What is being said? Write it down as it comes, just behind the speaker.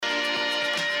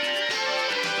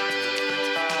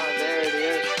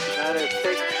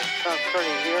States. Tom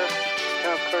Kearney here.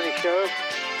 Tom Kearney Show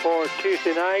for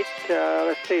Tuesday night.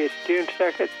 Let's see, it's June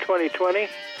 2nd, 2020.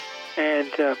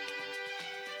 And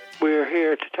we're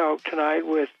here to talk tonight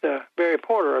with Barry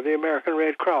Porter of the American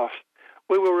Red Cross.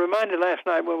 We were reminded last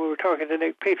night when we were talking to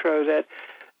Nick Petro that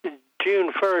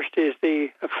June 1st is the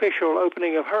official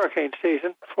opening of hurricane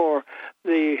season for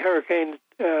the hurricane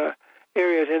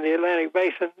areas in the Atlantic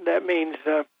Basin. That means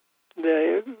the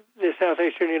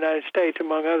southeastern United States,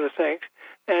 among other things,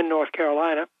 and North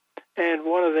Carolina. And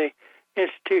one of the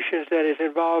institutions that is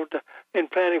involved in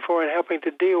planning for and helping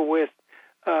to deal with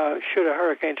should a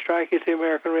hurricane strike is the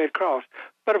American Red Cross.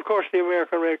 But, of course, the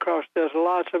American Red Cross does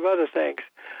lots of other things.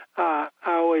 I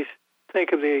always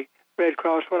think of the Red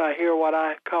Cross when I hear what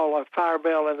I call a fire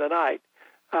bell in the night.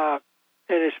 And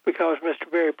it's because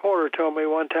Mr. Barry Porter told me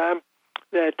one time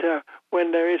that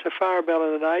when there is a fire bell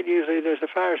in the night, usually there's a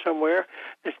fire somewhere,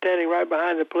 and standing right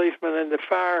behind the policeman and the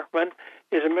fireman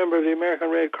is a member of the American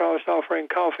Red Cross offering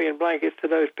coffee and blankets to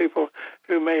those people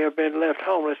who may have been left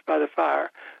homeless by the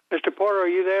fire. Mr. Porter, are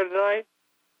you there tonight?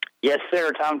 Yes,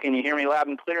 sir. Tom, can you hear me loud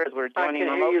and clear as we're joining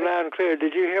remotely? I can hear you loud and clear.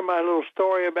 Did you hear my little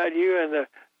story about you and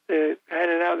the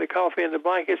handing out the coffee and the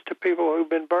blankets to people who've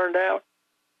been burned out?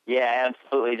 Yeah,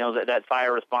 absolutely. You know, that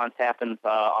fire response happens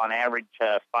on average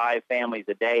 5 families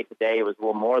a day. Today it was a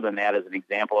little more than that. As an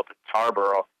example, up at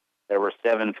Tarboro, there were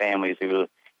 7 families who,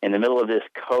 in the middle of this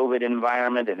COVID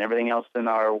environment and everything else in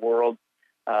our world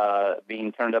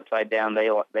being turned upside down,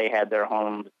 they had their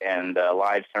homes and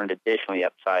lives turned additionally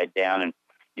upside down. And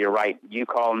you're right. You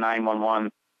call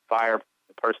 911, fire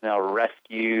personnel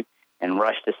rescue and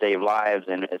rush to save lives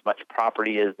and as much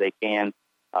property as they can.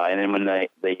 And then when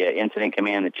the incident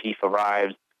command, the chief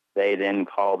arrives, they then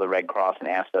call the Red Cross and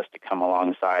ask us to come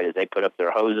alongside as they put up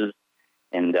their hoses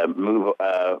and move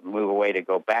away to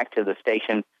go back to the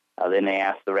station. Then they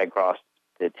ask the Red Cross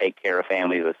to take care of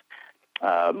families with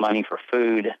money for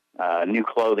food, new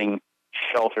clothing,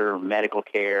 shelter, medical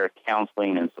care,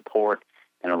 counseling, and support,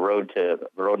 and a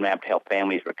roadmap to help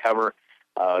families recover.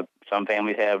 Some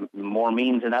families have more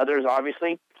means than others,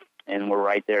 obviously, and we're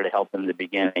right there to help them to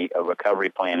begin a recovery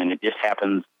plan. And it just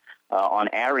happens on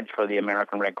average for the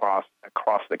American Red Cross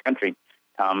across the country.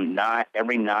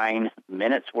 Every 9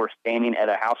 minutes we're standing at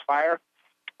a house fire.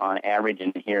 On average,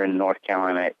 and here in North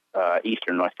Carolina,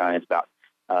 eastern North Carolina, it's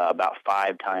about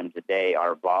 5 times a day.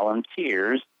 Our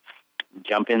volunteers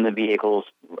jump in the vehicles,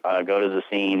 go to the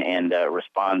scene, and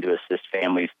respond to assist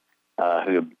families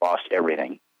who have lost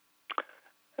everything.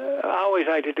 I always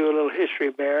like to do a little history,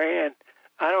 Barry, and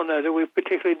I don't know that we've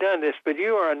particularly done this, but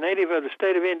you are a native of the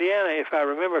state of Indiana, if I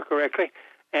remember correctly.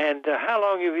 And how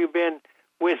long have you been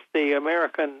with the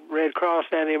American Red Cross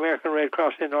and the American Red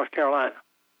Cross in North Carolina?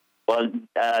 Well,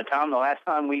 Tom, the last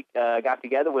time we got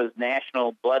together was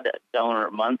National Blood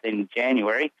Donor Month in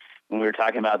January, when we were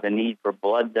talking about the need for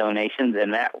blood donations.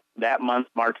 And that month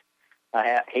marked,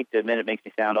 I hate to admit it makes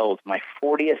me sound old, it's my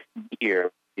 40th year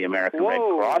with the American Red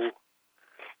Cross.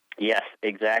 Yes,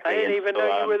 exactly. I didn't even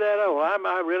know you were that old.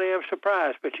 I really am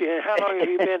surprised. But how long have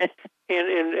you been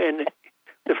in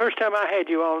the first time I had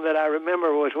you on that I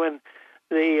remember was when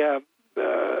there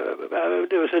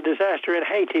was a disaster in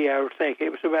Haiti, I think.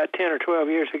 It was about 10 or 12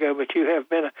 years ago, but you have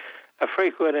been a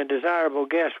frequent and desirable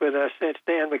guest with us since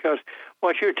then, because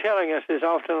what you're telling us is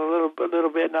often a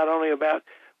little bit not only about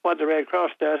what the Red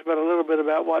Cross does, but a little bit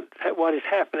about what is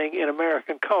happening in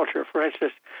American culture. For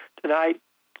instance, tonight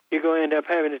you're going to end up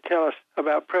having to tell us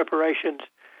about preparations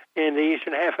in the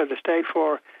eastern half of the state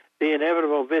for the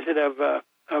inevitable visit of a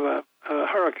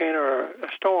hurricane or a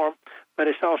storm, but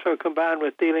it's also combined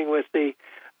with dealing with the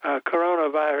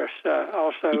coronavirus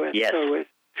also. And yes. So it's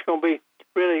going to be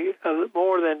really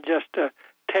more than just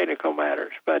technical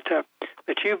matters. But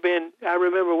you've been, I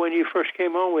remember when you first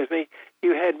came on with me,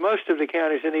 you had most of the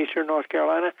counties in eastern North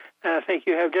Carolina, and I think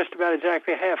you have just about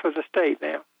exactly half of the state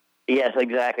now. Yes,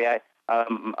 exactly.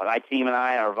 My team and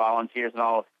I, our volunteers and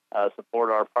all,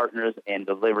 support our partners and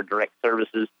deliver direct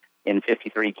services in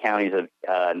 53 counties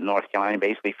of North Carolina,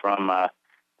 basically from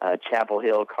Chapel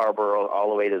Hill, Carrboro, all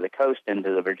the way to the coast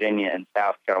into the Virginia and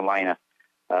South Carolina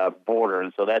border.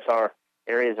 And so that's our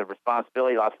areas of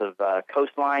responsibility, lots of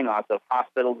coastline, lots of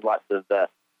hospitals, lots of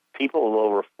people.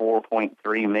 Over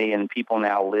 4.3 million people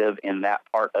now live in that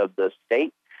part of the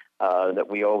state that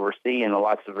we oversee, and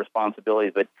lots of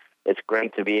responsibilities. But it's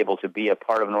great to be able to be a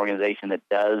part of an organization that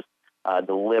does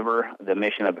deliver the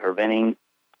mission of preventing,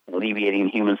 alleviating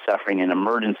human suffering in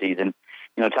emergencies. And,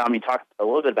 you know, Tom, you talked a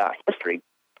little bit about history.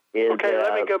 Okay,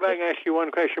 let me go back and ask you one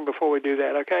question before we do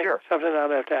that, okay? Sure. Something I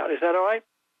left out. Is that all right?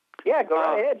 Yeah, go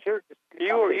right ahead, sure.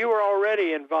 You were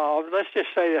already involved. Let's just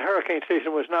say the hurricane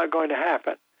season was not going to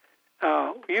happen.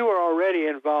 you were already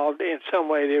involved in some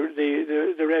way,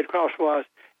 the Red Cross was,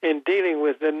 in dealing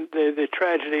with the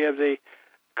tragedy of the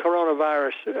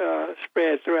coronavirus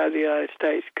spread throughout the United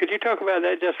States. Could you talk about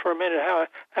that just for a minute,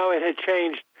 how it had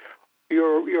changed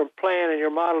your plan and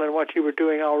your model and what you were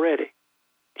doing already?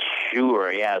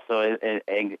 Sure, yeah. So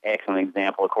an excellent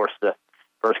example. Of course, the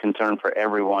first concern for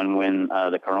everyone when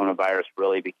the coronavirus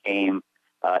really became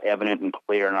evident and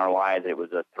clear in our lives, it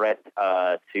was a threat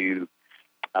to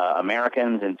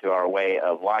Americans and to our way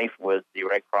of life, was the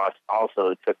Red Cross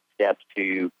also took steps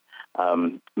to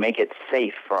make it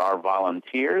safe for our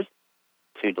volunteers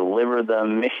to deliver the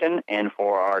mission and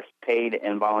for our paid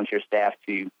and volunteer staff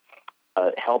to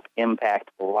help impact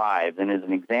lives. And as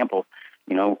an example,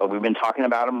 we've been talking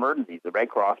about emergencies. The Red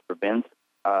Cross prevents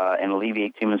and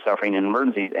alleviates human suffering in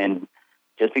emergencies. And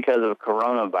just because of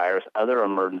coronavirus, other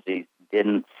emergencies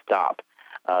didn't stop.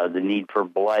 The need for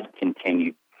blood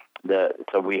continued.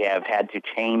 So we have had to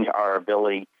change our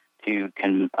ability to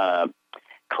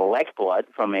collect blood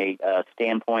from a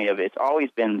standpoint of it's always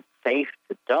been safe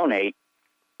to donate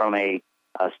from a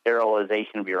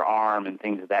sterilization of your arm and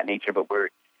things of that nature, but we're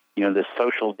the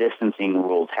social distancing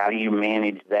rules. How do you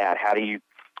manage that? How do you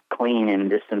clean and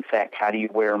disinfect? How do you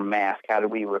wear masks? How do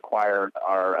we require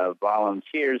our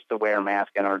volunteers to wear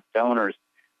masks and our donors,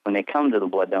 when they come to the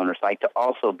blood donor site, to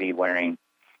also be wearing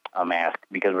a mask?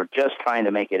 Because we're just trying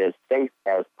to make it as safe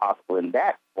as possible in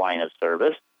that line of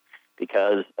service,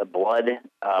 because blood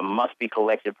must be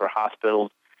collected for hospitals.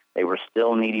 They were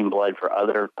still needing blood for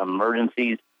other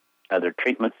emergencies, other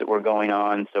treatments that were going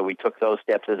on. So we took those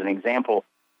steps as an example.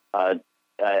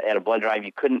 At a blood drive,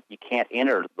 you can't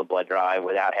enter the blood drive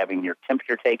without having your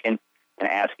temperature taken and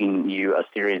asking you a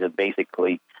series of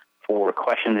basically 4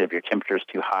 questions. If your temperature is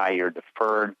too high, you're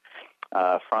deferred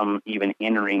from even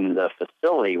entering the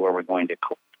facility where we're going to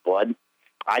collect blood.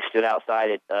 I stood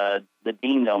outside at the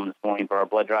Dean Dome this morning for our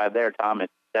blood drive there, Tom, at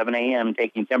 7 a.m.,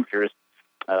 taking temperatures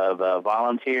of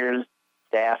volunteers,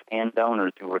 staff, and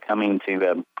donors who were coming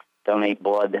to donate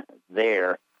blood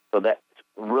there. So that's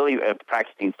really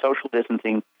practicing social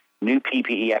distancing, new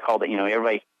PPE. I call it,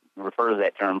 everybody refers to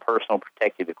that term, personal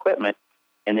protective equipment.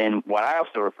 And then what I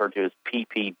also refer to as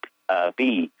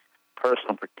PPB,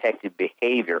 personal protective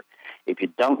behavior. If you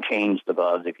don't change the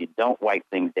gloves, if you don't wipe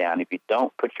things down, if you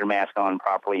don't put your mask on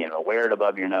properly and wear it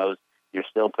above your nose, you're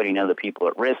still putting other people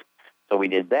at risk. So we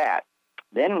did that.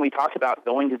 Then we talked about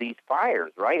going to these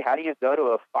fires, right? How do you go to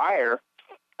a fire?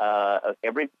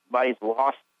 Everybody's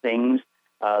lost things.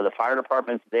 The fire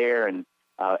department's there and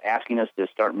asking us to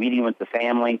start meeting with the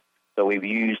family. So we've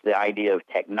used the idea of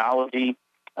technology,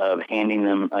 of handing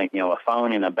them a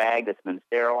phone in a bag that's been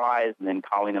sterilized, and then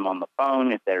calling them on the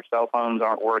phone if their cell phones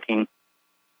aren't working.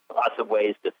 Lots of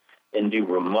ways to then do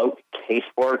remote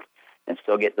casework and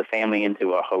still get the family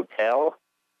into a hotel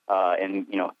and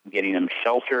getting them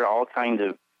shelter. All kinds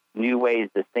of new ways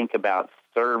to think about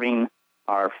serving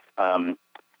our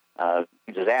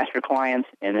disaster clients,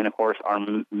 and then, of course, our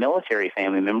military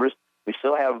family members. We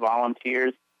still have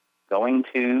volunteers going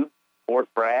to Fort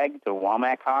Bragg, to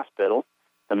Womack Hospital,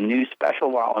 some new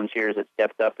special volunteers that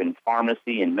stepped up in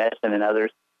pharmacy and medicine and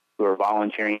others who are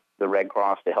volunteering the Red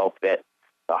Cross to help at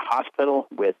the hospital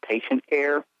with patient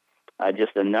care.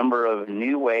 Just a number of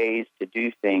new ways to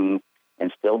do things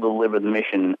and still deliver the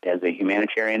mission as a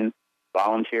humanitarian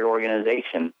volunteer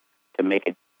organization to make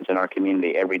a difference in our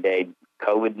community every day,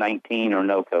 COVID-19 or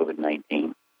no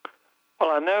COVID-19. Well,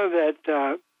 I know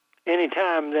that any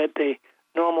time that the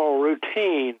normal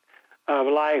routine of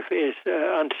life is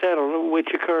unsettled, which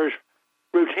occurs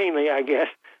routinely, I guess,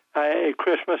 at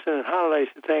Christmas and holidays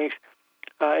and things,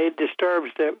 it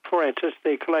disturbs, for instance,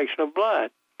 the collection of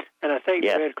blood. And I think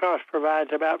the Red Cross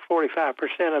provides about 45%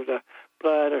 of the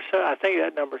blood, or so. I think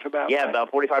that number's about right.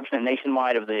 About 45%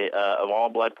 nationwide of all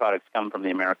blood products come from the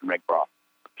American Red Cross.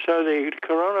 So the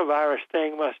coronavirus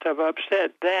thing must have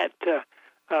upset that.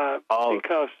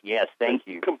 Because yes, thank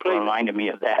you for reminding me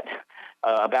of that.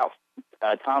 About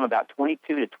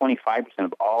 22 to 25%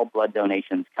 of all blood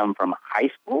donations come from high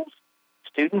schools,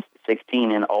 students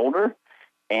 16 and older,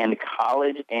 and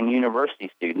college and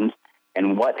university students.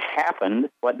 And what happened?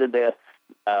 What did the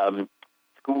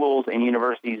schools and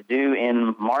universities do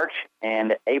in March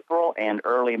and April and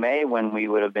early May when we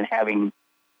would have been having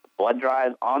blood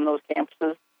drives on those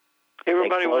campuses?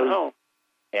 Everybody went home.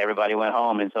 Everybody went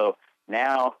home. And so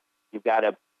now you've got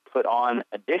to put on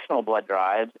additional blood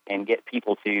drives and get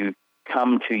people to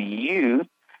come to you,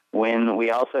 when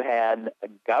we also had a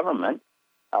government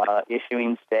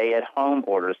issuing stay-at-home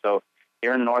orders. So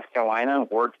here in North Carolina,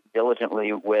 worked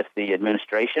diligently with the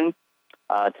administration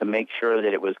to make sure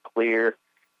that it was clear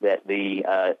that the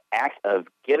act of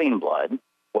giving blood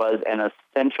was an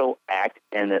essential act,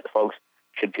 and that folks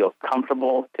should feel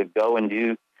comfortable to go and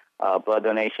do blood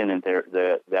donation, and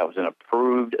that was an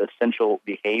approved essential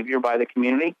behavior by the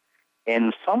community.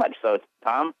 And so much so,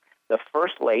 Tom, the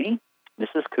First Lady,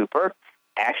 Mrs. Cooper,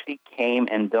 actually came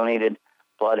and donated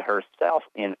blood herself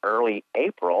in early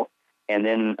April, and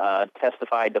then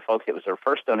testified to folks it was her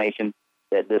first donation,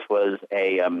 that this was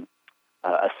a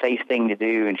safe thing to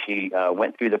do, and she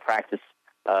went through the practice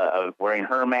of wearing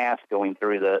her mask, going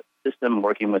through the system,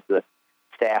 working with the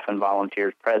staff and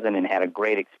volunteers present, and had a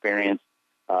great experience,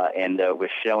 and was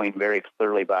showing very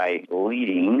clearly by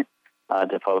leading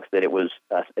to folks that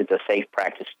it's a safe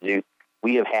practice to do.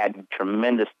 We have had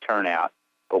tremendous turnout,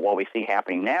 but what we see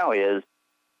happening now is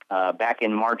back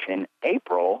in March and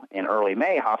April and early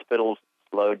May, hospitals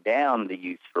slowed down the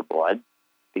use for blood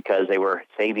because they were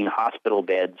saving hospital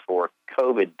beds for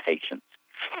COVID patients.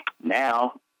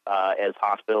 Now, as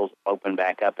hospitals open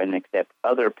back up and accept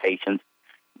other patients,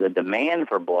 the demand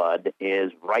for blood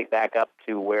is right back up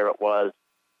to where it was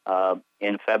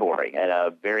in February at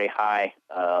a very high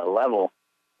level.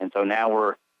 And so now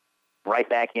we're right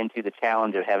back into the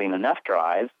challenge of having enough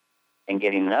drives and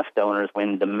getting enough donors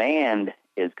when demand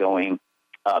is going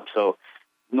up. So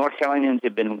North Carolinians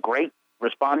have been great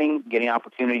responding, getting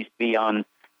opportunities to be on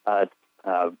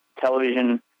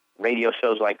television, radio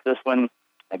shows like this one,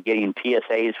 getting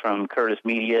PSAs from Curtis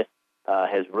Media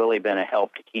has really been a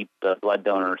help to keep the blood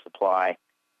donor supply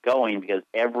going, because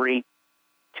every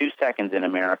 2 seconds in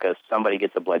America, somebody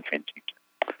gets a blood transfusion.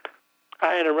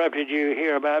 I interrupted you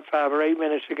here about 5 or 8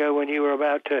 minutes ago when you were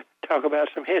about to talk about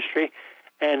some history,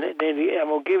 and then I'm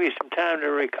going to give you some time to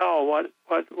recall what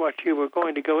you were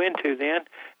going to go into then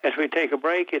as we take a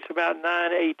break. It's about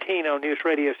 9:18 on News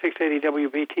Radio 680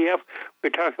 WBTF.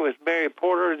 We're talking with Barry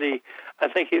Porter, I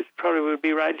think it probably would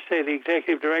be right to say the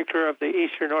Executive Director of the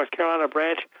Eastern North Carolina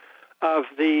branch of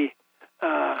the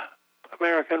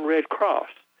American Red Cross,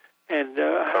 and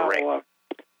how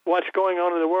what's going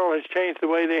on in the world has changed the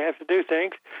way they have to do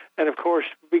things. And, of course,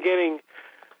 beginning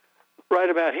right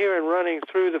about here and running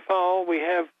through the fall, we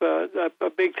have a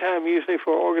big time usually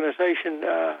for an organization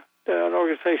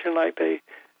like the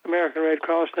American Red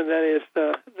Cross, and that is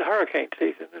the hurricane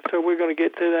season. And so we're going to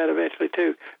get to that eventually,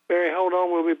 too. Barry, hold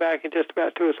on. We'll be back in just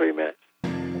about 2 or 3 minutes.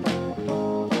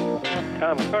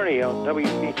 Tom Kearney on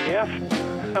WPTF.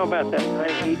 How about that?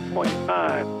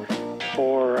 98.5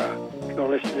 for... If you're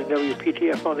listening to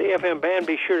WPTF on the FM band,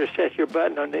 be sure to set your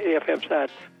button on the FM side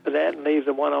for that and leave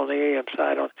the one on the AM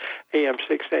side on AM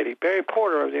 680. Barry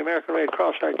Porter of the American Red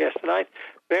Cross, our guest tonight.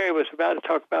 Barry was about to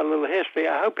talk about a little history.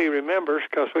 I hope he remembers,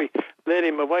 because we led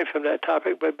him away from that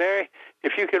topic. But, Barry,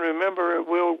 if you can remember,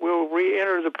 we'll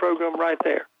re-enter the program right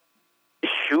there.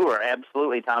 Sure,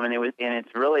 absolutely, Tom. And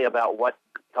it's really about what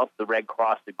helped the Red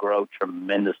Cross to grow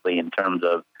tremendously in terms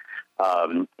of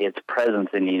its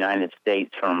presence in the United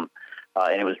States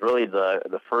and it was really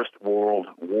the First World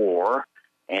War,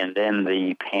 and then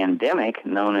the pandemic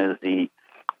known as the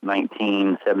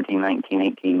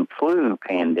 1917-1918 flu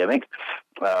pandemic,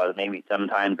 maybe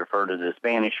sometimes referred to as the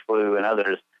Spanish flu, and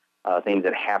others, things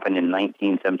that happened in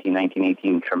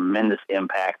 1917-1918, tremendous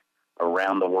impact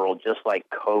around the world, just like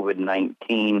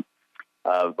COVID-19.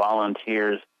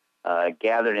 Volunteers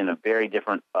gathered in a very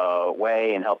different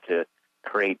way and helped to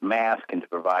create masks and to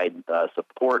provide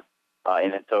support.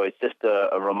 And so it's just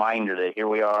a reminder that here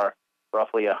we are,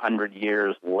 roughly 100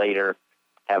 years later,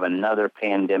 have another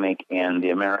pandemic, and the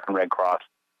American Red Cross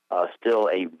still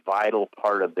a vital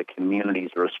part of the community's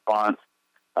response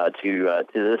to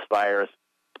this virus,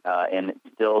 and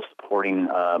still supporting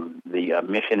the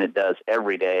mission it does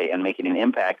every day and making an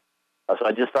impact. So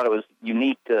I just thought it was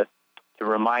unique to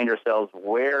remind ourselves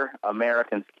where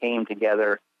Americans came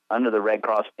together under the Red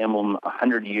Cross emblem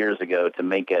 100 years ago to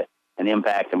make an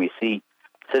impact. And we see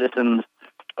citizens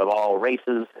of all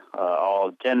races,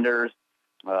 all genders,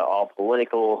 all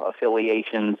political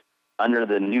affiliations under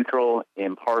the neutral,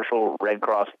 impartial Red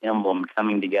Cross emblem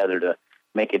coming together to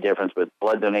make a difference with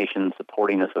blood donations,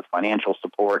 supporting us with financial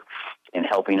support, and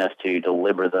helping us to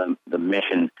deliver the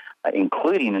mission,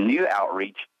 including a new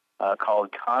outreach called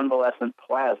convalescent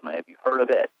plasma. Have you heard of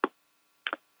it?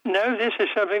 No, this is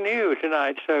something new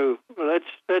tonight. So let's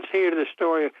hear the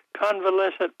story of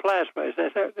convalescent plasma. Is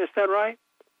that right?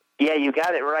 Yeah, you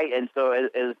got it right. And so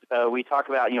as we talk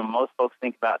about, most folks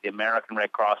think about the American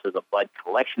Red Cross as a blood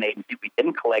collection agency. We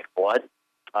didn't collect blood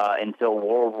until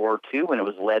World War II, when it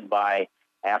was led by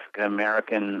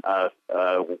African-American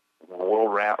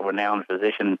world-renowned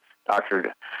physician,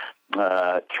 Dr.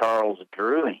 Charles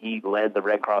Drew, and he led the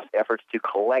Red Cross efforts to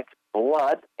collect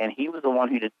blood, and he was the one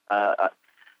who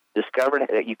discovered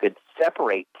that you could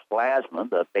separate plasma,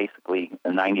 the basically a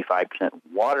 95%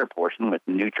 water portion with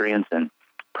nutrients and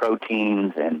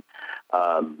proteins and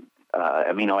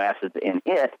amino acids in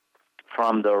it,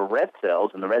 from the red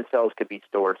cells, and the red cells could be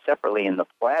stored separately, and the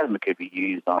plasma could be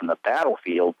used on the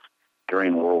battlefields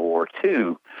during World War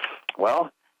II. Well,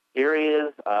 here he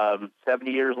is,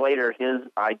 70 years later, his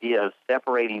idea of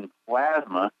separating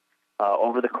plasma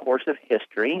over the course of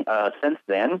history. Since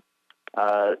then,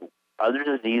 other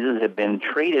diseases have been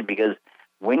treated because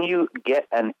when you get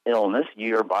an illness,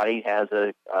 your body has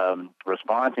a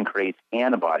response and creates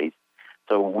antibodies.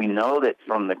 So we know that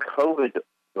from the COVID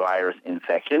virus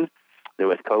infection,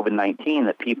 with COVID-19,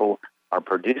 that people are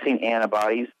producing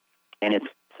antibodies, and it's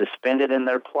suspended in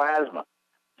their plasma.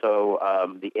 So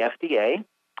the FDA,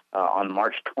 on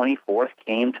March 24th,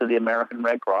 came to the American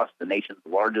Red Cross, the nation's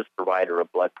largest provider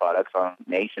of blood products on a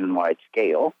nationwide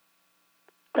scale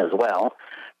as well,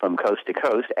 from coast to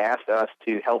coast, asked us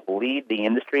to help lead the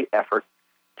industry effort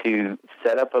to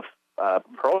set up a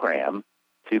program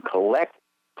to collect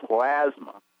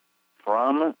plasma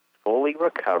from fully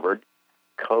recovered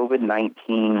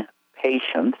COVID-19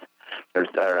 patients. There's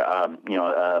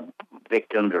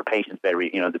victims or patients that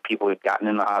the people who've gotten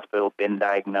in the hospital, been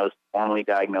diagnosed, formally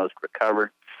diagnosed,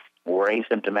 recovered, were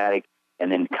asymptomatic,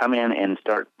 and then come in and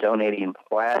start donating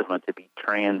plasma to be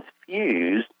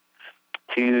transfused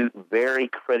to very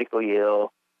critically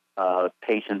ill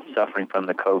patients suffering from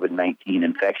the COVID-19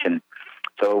 infection.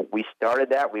 So we started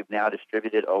that. We've now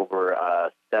distributed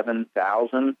over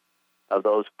 7,000 of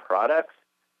those products.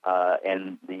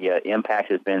 And the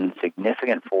impact has been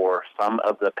significant for some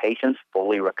of the patients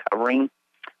fully recovering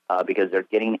because they're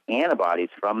getting antibodies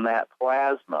from that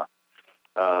plasma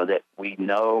that we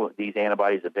know these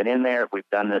antibodies have been in there. We've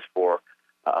done this for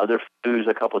other foods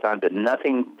a couple of times, but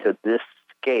nothing to this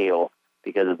scale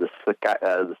because of the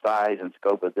size and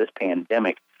scope of this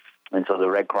pandemic. And so the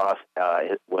Red Cross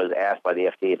was asked by the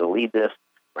FDA to lead this.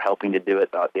 We're helping to do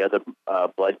it. The other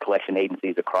blood collection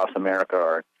agencies across America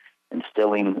are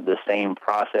instilling the same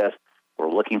process. We're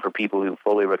looking for people who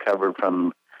fully recovered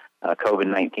from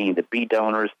COVID-19 to be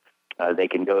donors. You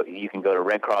can go to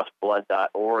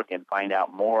redcrossblood.org and find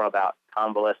out more about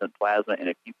convalescent plasma. And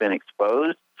if you've been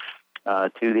exposed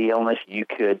to the illness, you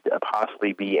could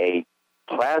possibly be a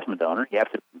plasma donor.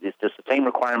 It's just the same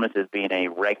requirements as being a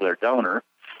regular donor.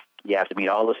 You have to meet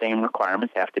all the same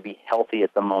requirements, have to be healthy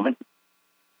at the moment,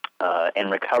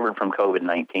 and recovered from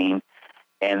COVID-19.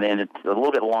 And then it's a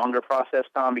little bit longer process,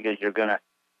 Tom, because you're going to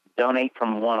donate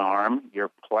from one arm. Your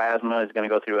plasma is going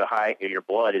to go through your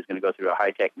blood is going to go through a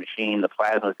high-tech machine. The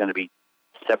plasma is going to be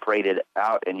separated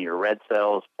out, and your red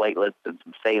cells, platelets, and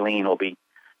some saline will be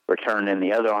returned in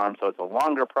the other arm. So it's a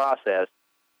longer process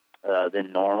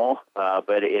than normal,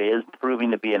 but it is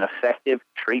proving to be an effective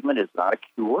treatment. It's not a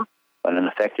cure, but an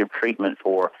effective treatment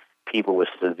for people with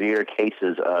severe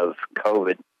cases of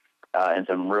COVID, and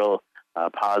some real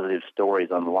positive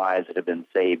stories on lives that have been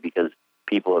saved because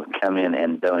people have come in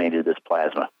and donated this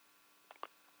plasma.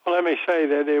 Well, let me say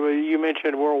that you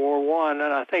mentioned World War I, and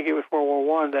I think it was World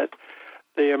War I that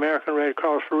the American Red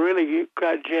Cross really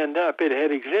got ginned up. It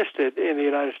had existed in the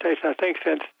United States, I think,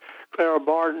 since Clara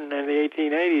Barton in the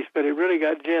 1880s, but it really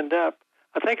got ginned up.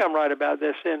 I think I'm right about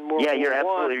this in World War I. Yeah,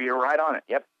 you're right on it.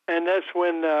 Yep. And that's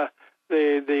when and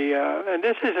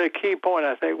this is a key point,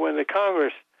 I think, when the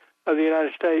Congress of the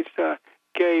United States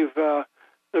gave the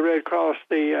Red Cross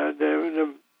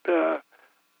the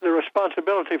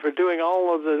responsibility for doing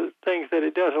all of the things that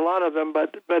it does, a lot of them,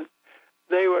 but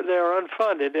they are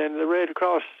unfunded, and the Red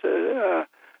Cross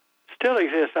still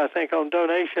exists, I think, on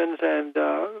donations and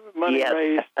money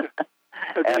raised.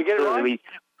 Did I get it right?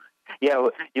 Yeah,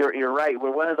 you're right.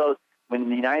 We're one of those. When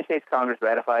the United States Congress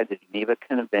ratified the Geneva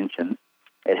Convention,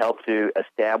 it helped to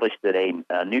establish that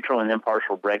a neutral and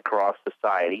impartial Red Cross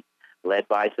society, led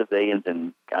by civilians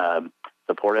and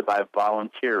supported by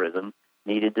volunteerism,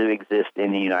 needed to exist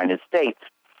in the United States.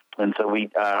 And so we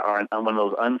are on one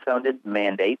of those unfunded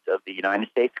mandates of the United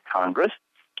States Congress,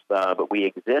 but we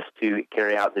exist to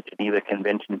carry out the Geneva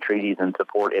Convention treaties and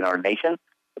support our nation's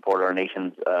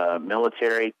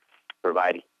military,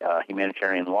 provide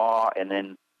humanitarian law, and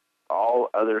then all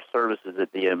other services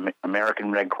that the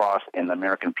American Red Cross and the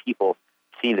American people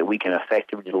see that we can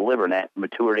effectively deliver, and that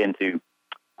matured into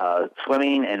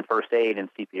swimming and first aid and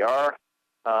CPR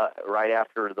right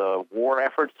after the war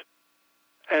efforts.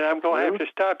 And I'm going to have to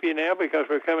stop you now because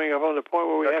we're coming up on the point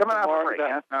where we have to mark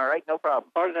that. All right, no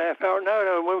problem. Mark the half hour.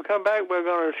 No. When we come back, we're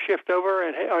going to shift over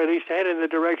or at least head in the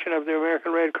direction of the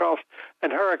American Red Cross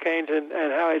and hurricanes and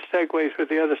how it segues with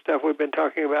the other stuff we've been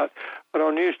talking about. But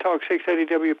on News Talk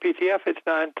 680 WPTF, it's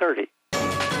 9:30.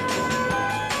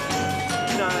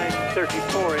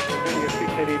 8:34 in Radio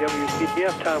 680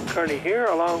 WPTF. Tom Kearney here,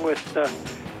 along with the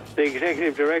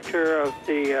Executive Director of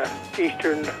the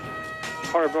Eastern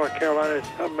part of North Carolina's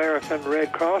American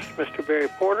Red Cross, Mr. Barry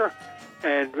Porter,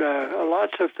 and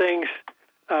lots of things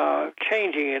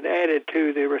changing and added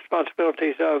to the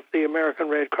responsibilities of the American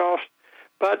Red Cross.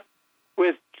 But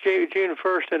with June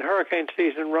 1st and hurricane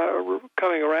season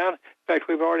coming around, in fact,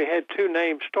 we've already had two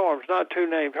named storms, not two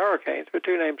named hurricanes, but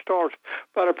two named storms,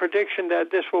 but a prediction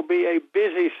that this will be a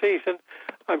busy season.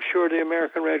 I'm sure the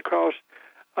American Red Cross,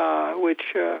 which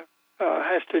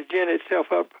has to gin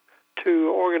itself up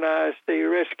to organize the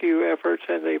rescue efforts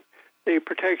and the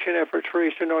protection efforts for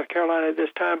Eastern North Carolina at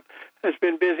this time, has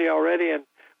been busy already, and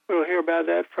we'll hear about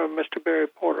that from Mr. Barry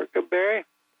Porter. Barry,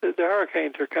 the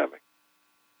hurricanes are coming.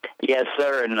 Yes,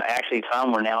 sir, and actually,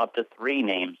 Tom, we're now up to 3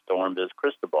 named storms as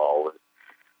Cristobal.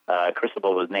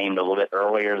 Cristobal was named a little bit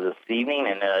earlier this evening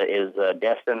and is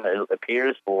destined, it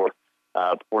appears, for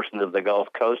portions of the Gulf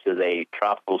Coast as a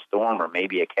tropical storm or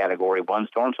maybe a Category 1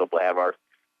 storm. So we'll have our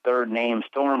 3rd named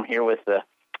storm here with the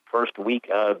first week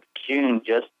of June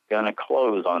just going to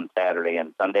close on Saturday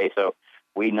and Sunday. So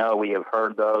we know, we have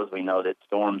heard those. We know that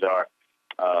storms are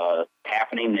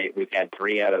happening. We've had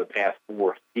 3 out of the past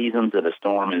 4 seasons that a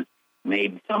storm has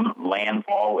made some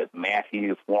landfall, with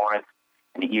Matthew, Florence,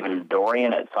 and even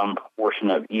Dorian at some portion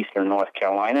of eastern North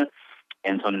Carolina.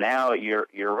 And so now you're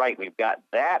right. We've got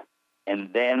that,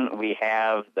 and then we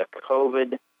have the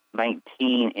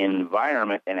COVID-19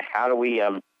 environment. And how do we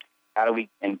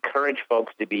encourage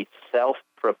folks to be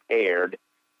self-prepared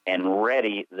and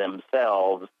ready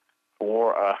themselves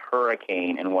for a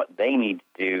hurricane, and what they need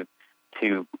to do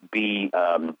to be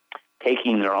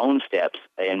taking their own steps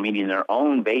and meeting their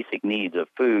own basic needs of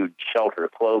food, shelter,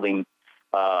 clothing,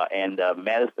 and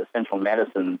essential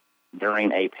medicine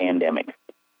during a pandemic?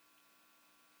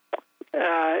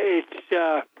 It's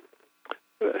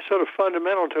sort of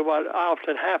fundamental to what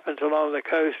often happens along the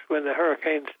coast when the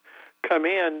hurricanes come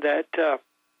in, that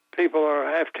people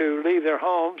have to leave their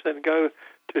homes and go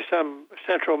to some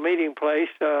central meeting place,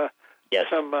 yes.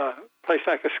 some place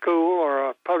like a school or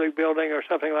a public building or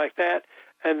something like that.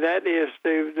 And that is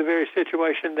the very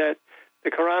situation that the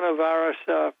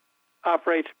coronavirus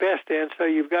operates best in. So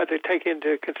you've got to take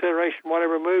into consideration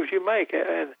whatever moves you make.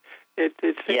 And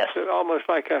it's yes. almost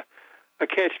like a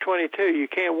catch-22. You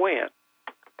can't win.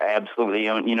 Absolutely.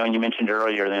 You know, you mentioned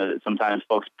earlier that sometimes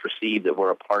folks perceive that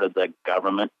we're a part of the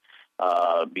government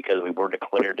because we were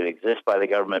declared to exist by the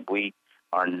government. We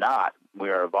are not. We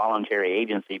are a voluntary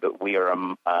agency, but we are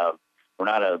we're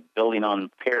not a building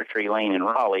on Pear Tree Lane in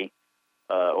Raleigh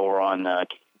or on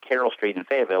Carroll Street in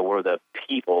Fayetteville. We're the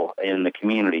people in the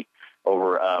community.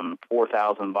 Over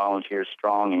 4,000 volunteers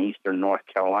strong in eastern North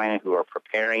Carolina who are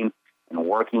preparing and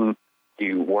working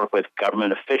to work with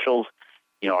government officials.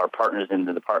 You know, our partners in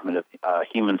the Department of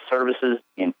Human Services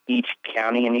in each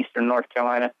county in eastern North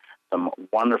Carolina, some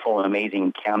wonderful and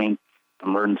amazing county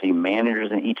emergency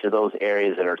managers in each of those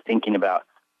areas that are thinking about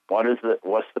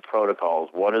what's the protocols,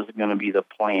 what is going to be the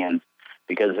plans,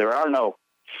 because there are no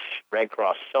Red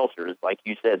Cross shelters. Like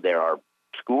you said, there are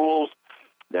schools,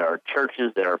 there are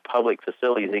churches, there are public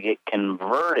facilities that get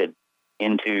converted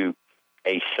into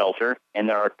a shelter, and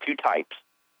there are 2 types.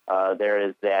 There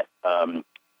is that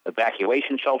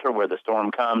evacuation shelter where the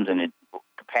storm comes and it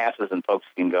passes and folks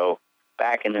can go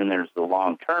back, and then there's the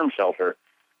long-term shelter.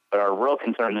 But our real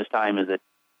concern this time is that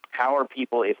how are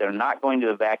people, if they're not going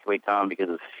to evacuate, Tom, because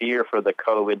of fear for the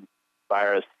COVID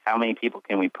virus, how many people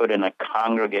can we put in a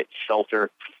congregate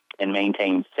shelter and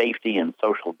maintain safety and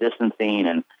social distancing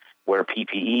and wear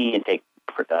PPE and take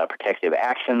protective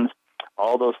actions?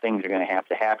 All those things are going to have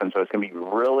to happen. So it's going to be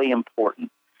really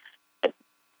important that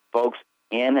folks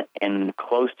in and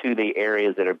close to the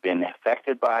areas that have been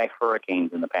affected by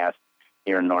hurricanes in the past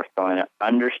here in North Carolina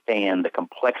understand the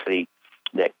complexity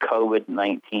that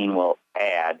COVID-19 will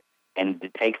add, and to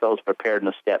take those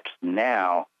preparedness steps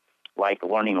now, like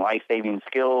learning life-saving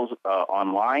skills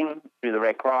online through the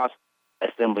Red Cross,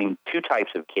 assembling 2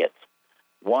 types of kits.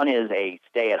 One is a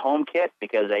stay-at-home kit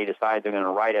because they decide they're going to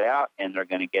ride it out and they're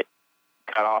going to get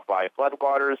cut off by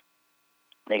floodwaters.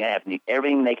 They're going to have to need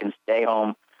everything they can stay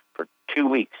home for 2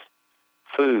 weeks: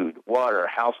 food, water,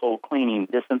 household cleaning,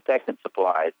 disinfectant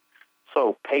supplies,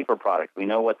 soap, paper products. We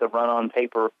know what the run on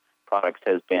paper products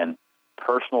has been,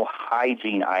 personal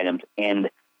hygiene items, and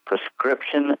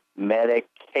prescription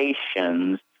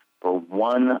medications for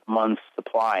 1 month's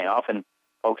supply. And often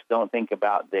folks don't think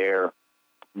about their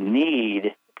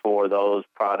need for those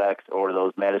products or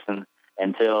those medicines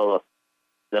until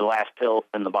the last pill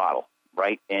in the bottle,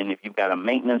 right? And if you've got a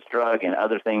maintenance drug and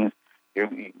other things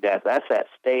That's that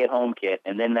stay-at-home kit,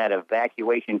 and then that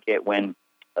evacuation kit when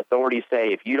authorities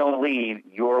say if you don't leave,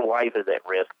 your life is at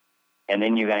risk, and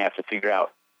then you're going to have to figure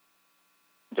out,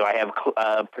 do I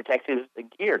have protective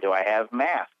gear? Do I have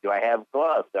masks? Do I have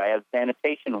gloves? Do I have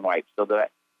sanitation wipes so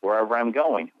that wherever I'm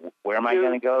going, where am I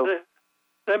going to go?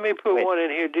 Let me put one in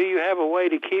here. Do you have a way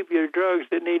to keep your drugs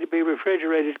that need to be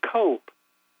refrigerated cold?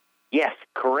 Yes,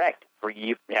 correct.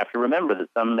 You have to remember that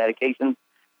some medications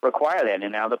require that,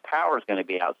 and now the power is going to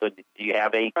be out. So, do you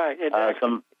have a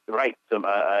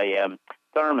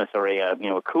thermos or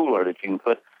a cooler that you can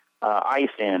put ice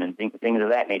in and things of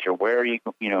that nature? Where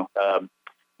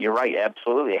you're right,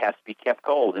 absolutely, it has to be kept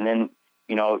cold. And then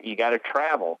you got to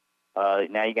travel. Now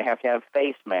you're going to have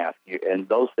face masks and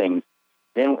those things.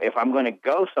 Then, if I'm going to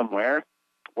go somewhere,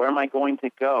 where am I going to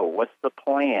go? What's the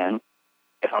plan?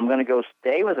 If I'm going to go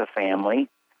stay with a family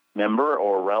member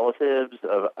or relatives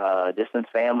of distant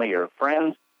family or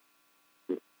friends,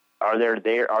 are there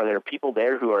people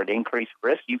there who are at increased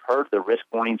risk? You've heard the risk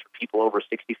warnings for people over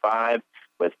 65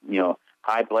 with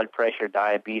high blood pressure,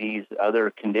 diabetes, other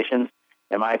conditions.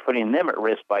 Am I putting them at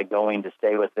risk by going to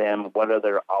stay with them? What are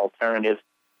their alternatives?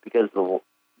 Because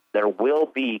there will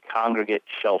be congregate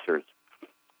shelters.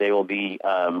 They will be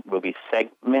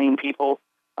segmenting people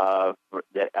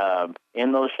that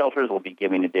in those shelters. We'll be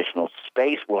giving additional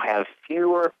space. We'll have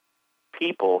fewer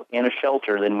people in a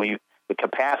shelter than the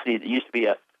capacity that used to be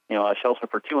a shelter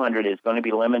for 200 is going to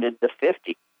be limited to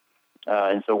 50.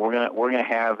 And so we're going to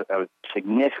have a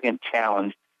significant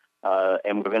challenge,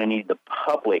 and we're going to need the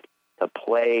public to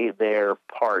play their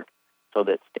part so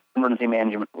that state emergency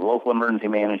management, local emergency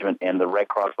management, and the Red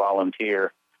Cross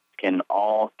volunteer can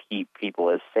all keep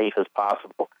people as safe as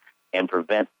possible and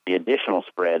prevent the additional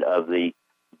spread of the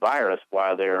virus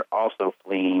while they're also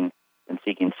fleeing and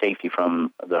seeking safety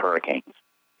from the hurricanes.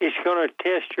 It's going to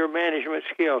test your management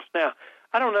skills. Now,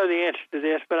 I don't know the answer to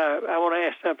this, but I want to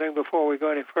ask something before we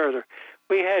go any further.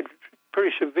 We had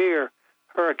pretty severe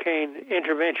hurricane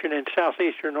intervention in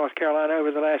southeastern North Carolina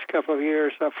over the last couple of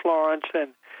years, Florence,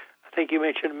 and I think you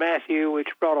mentioned Matthew, which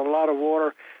brought a lot of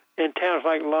water. And towns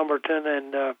like Lumberton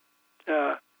and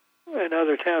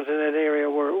other towns in that area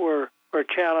were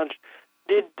challenged.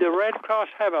 Did the Red Cross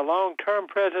have a long-term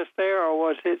presence there, or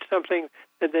was it something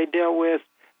that they dealt with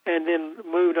and then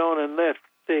moved on and left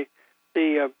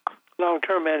the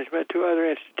long-term management to other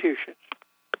institutions?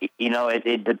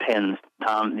 It depends,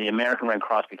 Tom. The American Red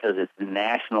Cross, because its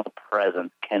national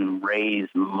presence, can raise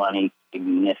money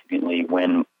significantly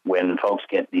when folks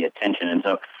get the attention. And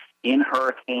so in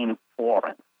Hurricane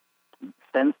Florence,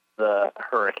 since the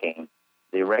hurricane,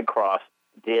 the Red Cross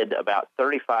did about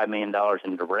 $35 million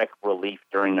in direct relief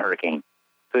during the hurricane: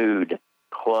 food,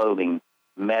 clothing,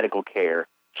 medical care,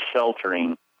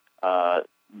 sheltering,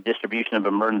 distribution of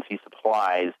emergency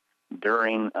supplies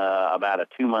during about a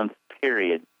 2-month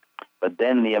period. But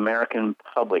then the American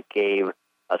public gave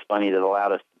us money that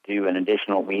allowed us to do an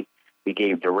additional. We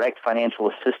gave direct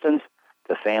financial assistance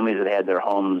to families that had their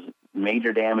homes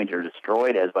major damage or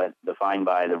destroyed, as defined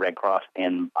by the Red Cross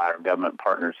and our government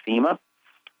partners, FEMA.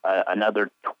 Another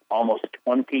almost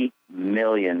 $20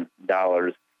 million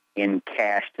in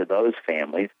cash to those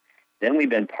families. Then we've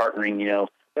been partnering.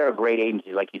 There are great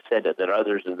agencies, like you said, that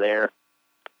others are there.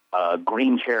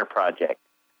 Green Chair Project,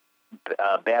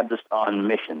 Baptist on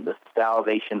Mission, the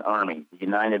Salvation Army, the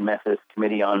United Methodist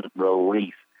Committee on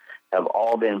Relief have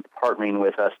all been partnering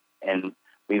with us, and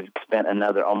we've spent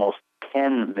another almost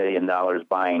 $10 million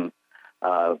buying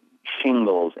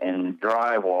shingles and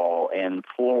drywall and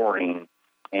flooring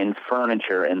and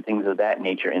furniture and things of that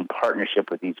nature in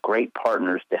partnership with these great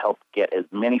partners to help get as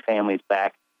many families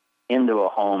back into a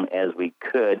home as we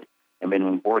could, and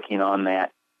been working on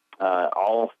that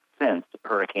all since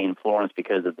Hurricane Florence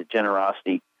because of the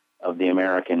generosity of the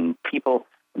American people.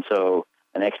 And so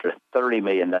an extra $30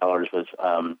 million was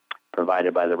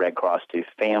provided by the Red Cross to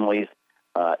families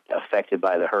affected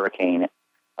by the hurricane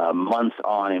months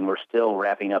on, and we're still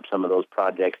wrapping up some of those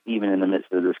projects even in the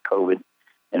midst of this COVID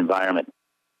environment,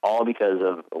 all because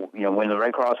of, when the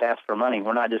Red Cross asks for money,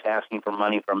 we're not just asking for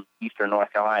money from eastern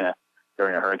North Carolina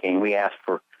during a hurricane. We ask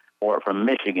for from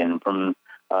Michigan, from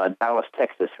Dallas,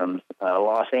 Texas, from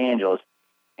Los Angeles,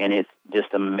 and it's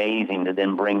just amazing to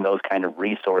then bring those kind of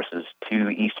resources to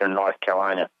eastern North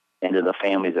Carolina and to the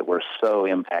families that were so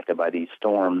impacted by these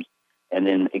storms, and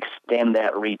then extend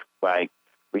that reach by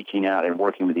reaching out and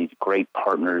working with these great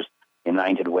partners in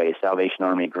United Way, Salvation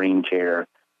Army, Green Chair,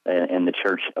 and the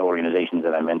church organizations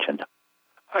that I mentioned.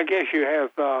 I guess you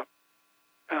have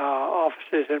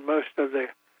offices in most of the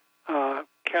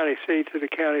county seats of the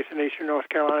counties in eastern North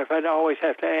Carolina. If I'd always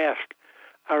have to ask,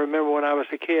 I remember when I was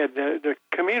a kid, the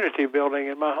community building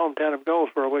in my hometown of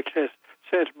Goldsboro, which has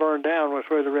since burned down, was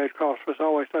where the Red Cross was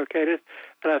always located.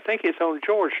 And I think it's on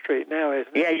George Street now,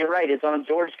 isn't it? Yeah, you're right. It's on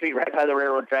George Street, right by the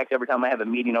railroad tracks. Every time I have a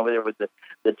meeting over there with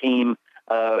the team,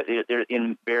 there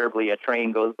invariably a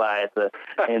train goes by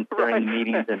during the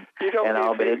meetings and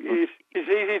all. But it's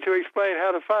easy to explain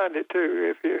how to find it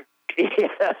too, if you. Yeah,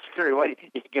 that's true.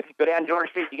 You go down George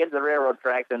Street, you get to the railroad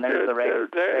tracks, and there's the Red Cross.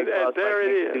 There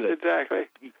it is, exactly.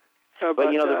 But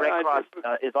the Red Cross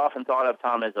is often thought of,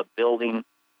 Tom, as a building,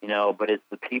 but it's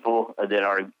the people that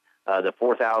are the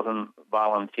 4,000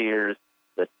 volunteers,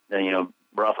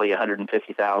 roughly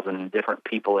 150,000 different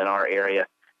people in our area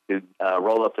who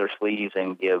roll up their sleeves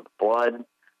and give blood.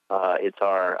 It's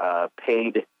our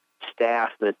paid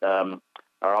staff that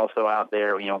are also out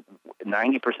there. 90%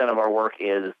 of our work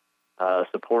is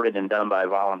supported and done by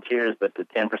volunteers, but the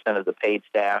 10% of the paid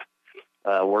staff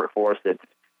workforce that's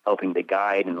helping to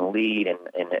guide and lead and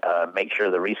make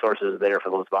sure the resources are there for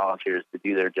those volunteers to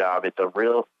do their job. It's a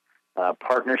real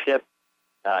partnership,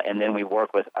 and then we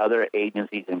work with other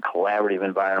agencies in collaborative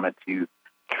environment to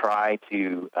try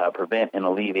to prevent and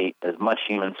alleviate as much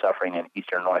human suffering in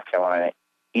eastern North Carolina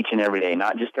each and every day,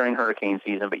 not just during hurricane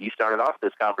season, but you started off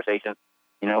this conversation,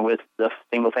 with the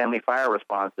single-family fire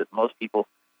response that most people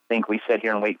think we sit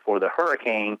here and wait for the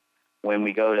hurricane when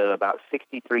we go to about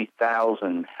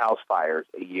 63,000 house fires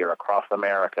a year across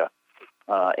America,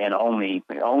 and only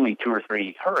 2 or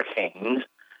 3 hurricanes.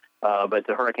 But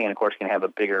the hurricane, of course, can have a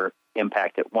bigger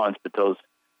impact at once. But those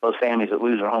families that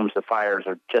lose their homes to fires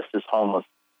are just as homeless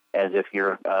as if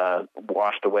you're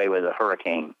washed away with a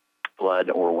hurricane, flood,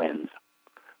 or winds.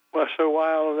 Well, so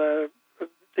while the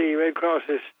Red Cross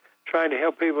is trying to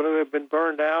help people who have been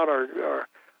burned out or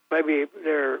maybe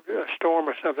their storm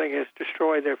or something has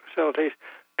destroyed their facilities,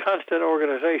 constant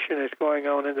organization is going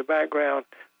on in the background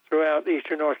throughout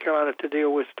eastern North Carolina to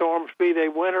deal with storms, be they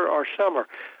winter or summer.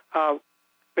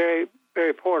 Barry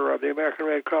Porter of the American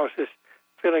Red Cross is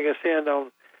filling us in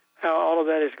on how all of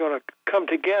that is going to come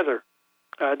together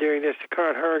during this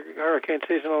current hurricane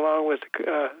season, along with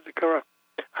I'm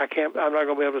not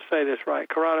going to be able to say this right,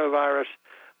 coronavirus,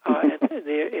 and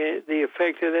the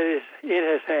effect that it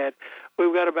has had.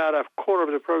 We've got about a quarter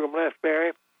of the program left,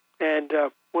 Barry, and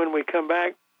when we come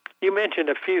back, you mentioned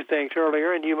a few things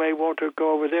earlier, and you may want to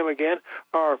go over them again,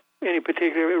 or any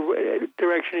particular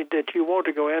direction that you want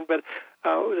to go in, but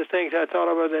the things I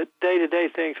thought of are the day-to-day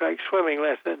things like swimming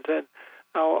lessons and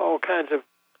all kinds of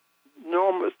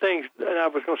normal things, and I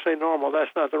was going to say normal,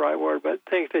 that's not the right word, but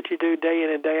things that you do day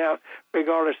in and day out,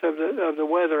 regardless of the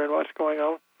weather and what's going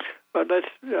on. But let's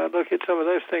look at some of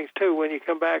those things, too, when you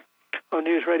come back on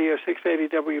News Radio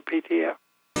 680 WPTF.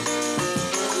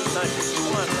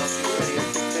 961 on News Radio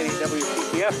 680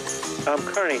 WPTF. I'm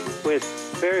Kearney with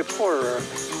Barry Porter,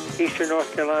 Eastern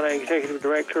North Carolina Executive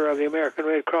Director of the American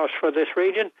Red Cross for this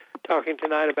region, talking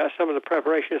tonight about some of the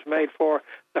preparations made for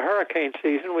the hurricane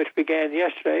season, which began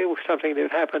yesterday, with something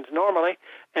that happens normally,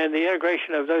 and the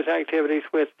integration of those activities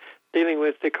with dealing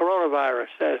with the coronavirus,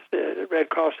 as the Red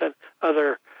Cross and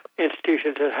other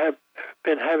institutions that have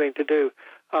been having to do.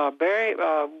 Barry,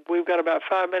 we've got about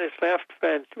 5 minutes left,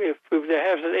 and if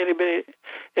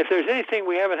there's anything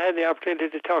we haven't had the opportunity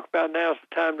to talk about, now's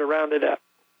the time to round it up.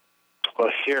 Well,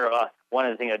 sure. One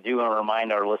of the things I do want to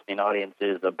remind our listening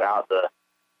audiences about the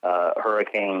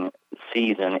hurricane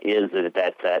season is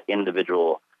that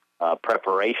individual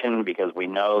preparation, because we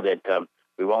know that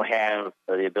we won't have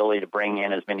the ability to bring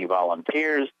in as many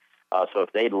volunteers. So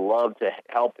if they'd love to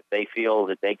help, if they feel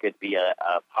that they could be a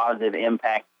positive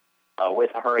impact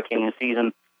with the hurricane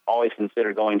season, always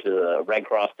consider going to the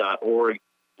redcross.org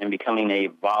and becoming a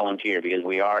volunteer, because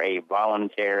we are a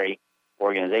voluntary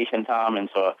organization, Tom, and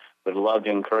so would love to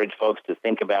encourage folks to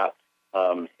think about,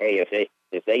 hey,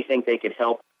 if they think they could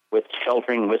help with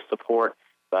sheltering, with support,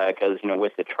 because,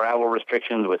 with the travel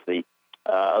restrictions, with the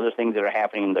other things that are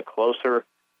happening, the closer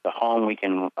to home we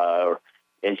can,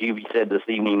 as you said this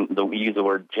evening, we use the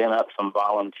word gin up some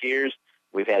volunteers.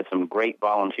 We've had some great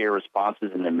volunteer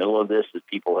responses in the middle of this as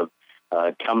people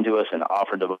have come to us and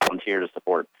offered to volunteer to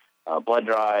support blood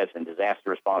drives and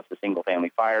disaster response to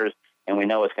single-family fires. And we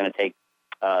know it's going to take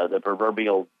the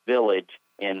proverbial village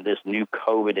in this new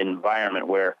COVID environment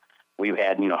where we've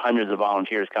had, hundreds of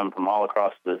volunteers come from all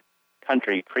across the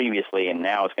country previously, and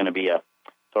now it's going to be a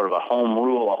sort of a home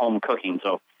rule, a home cooking.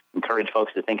 So encourage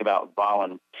folks to think about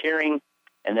volunteering.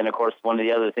 And then, of course, one of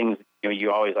the other things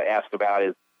you always ask about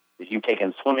is you've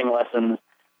taken swimming lessons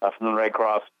from the Red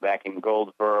Cross back in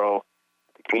Goldsboro,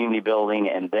 the community building,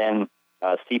 and then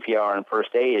CPR and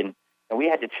first aid. And we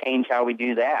had to change how we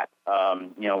do that.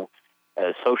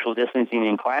 social distancing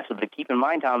in classes. But keep in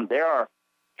mind, Tom, there are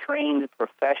trained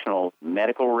professionals,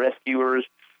 medical rescuers,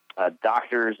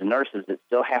 doctors, nurses that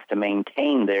still have to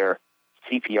maintain their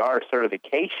CPR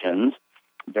certifications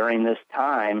during this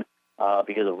time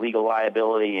because of legal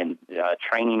liability and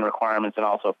training requirements. And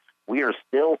also, we are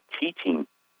still teaching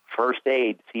first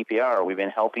aid CPR. We've been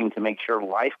helping to make sure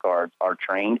lifeguards are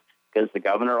trained because the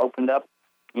governor opened up,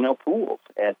 pools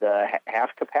at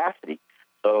half capacity.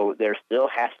 So there still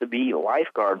has to be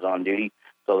lifeguards on duty.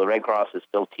 So the Red Cross is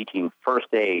still teaching first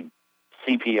aid,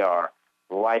 CPR,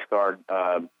 lifeguard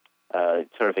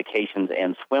certifications,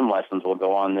 and swim lessons will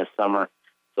go on this summer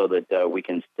so that we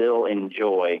can still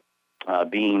enjoy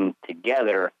being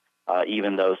together,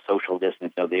 even though social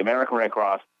distance. The American Red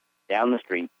Cross down the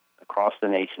street, across the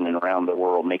nation and around the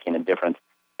world, making a difference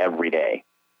every day.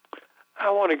 I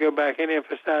want to go back and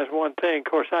emphasize one thing. Of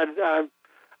course,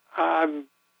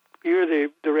 you're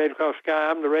the Red Cross guy.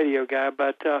 I'm the radio guy,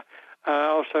 but I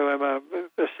also am a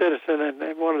citizen,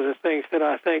 and one of the things that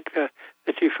I think that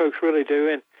you folks really do,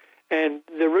 and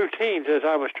the routines, as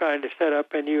I was trying to set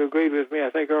up, and you agreed with me, I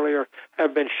think earlier,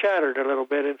 have been shattered a little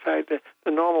bit. In fact,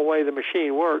 the normal way the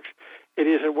machine works, it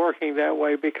isn't working that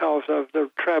way because of the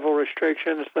travel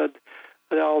restrictions,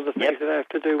 all the things that have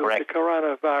to do with the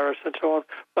coronavirus and so on.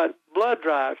 But blood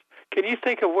drives, can you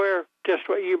think of where, just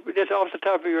off the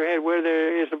top of your head, where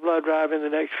there is a blood drive in the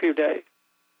next few days?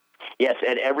 Yes,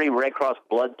 at every Red Cross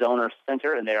Blood Donor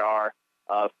Center, and there are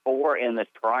 4 in the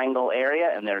Triangle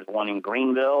area, and there's one in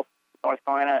Greenville, North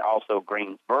Carolina, also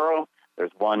Greensboro.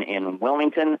 There's one in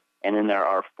Wilmington, and then there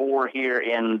are 4 here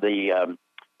in the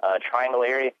Triangle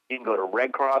area. You can go to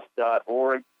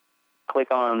redcross.org,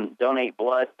 click on Donate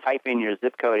Blood, type in your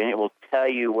zip code, and it will tell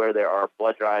you where there are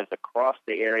blood drives across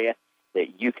the area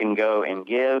that you can go and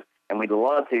give. And we'd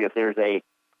love to, if there's a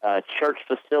church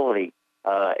facility,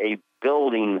 a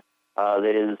building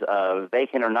that is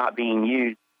vacant or not being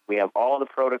used, we have all the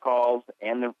protocols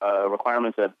and the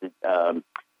requirements of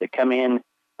that come in,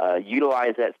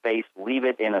 utilize that space, leave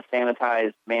it in a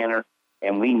sanitized manner,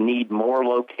 and we need more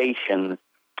locations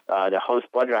to host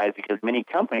blood drives because many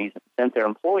companies sent their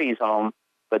employees home,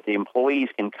 but the employees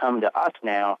can come to us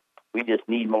now. We just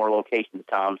need more locations,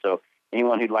 Tom. So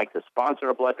anyone who'd like to sponsor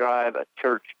a blood drive, a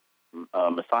church,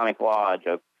 Masonic Lodge,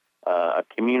 a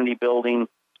community building,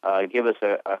 give us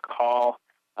a call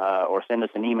or send us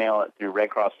an email through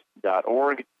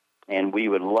redcross.org, and we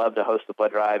would love to host the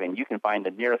blood drive. And you can find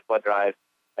the nearest blood drive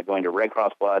by going to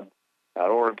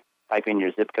redcrossblood.org, type in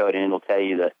your zip code, and it'll tell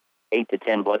you the 8 to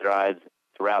 10 blood drives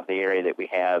throughout the area that we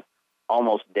have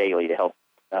almost daily to help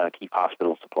keep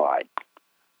hospitals supplied.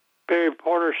 Barry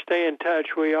Porter, stay in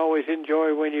touch. We always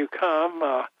enjoy when you come,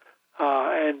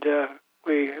 and I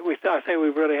think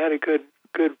we've really had a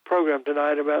good program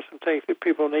tonight about some things that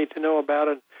people need to know about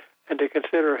and to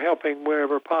consider helping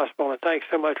wherever possible. And thanks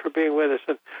so much for being with us,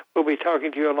 and we'll be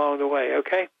talking to you along the way,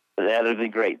 okay? That would be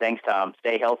great. Thanks, Tom.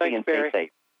 Stay healthy and stay safe.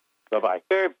 Bye-bye.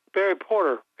 Barry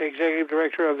Porter, Executive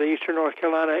Director of the Eastern North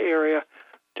Carolina area,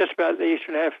 just about the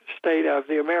eastern half of the state of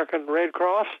the American Red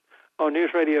Cross, on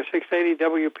News Radio 680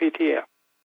 WPTF.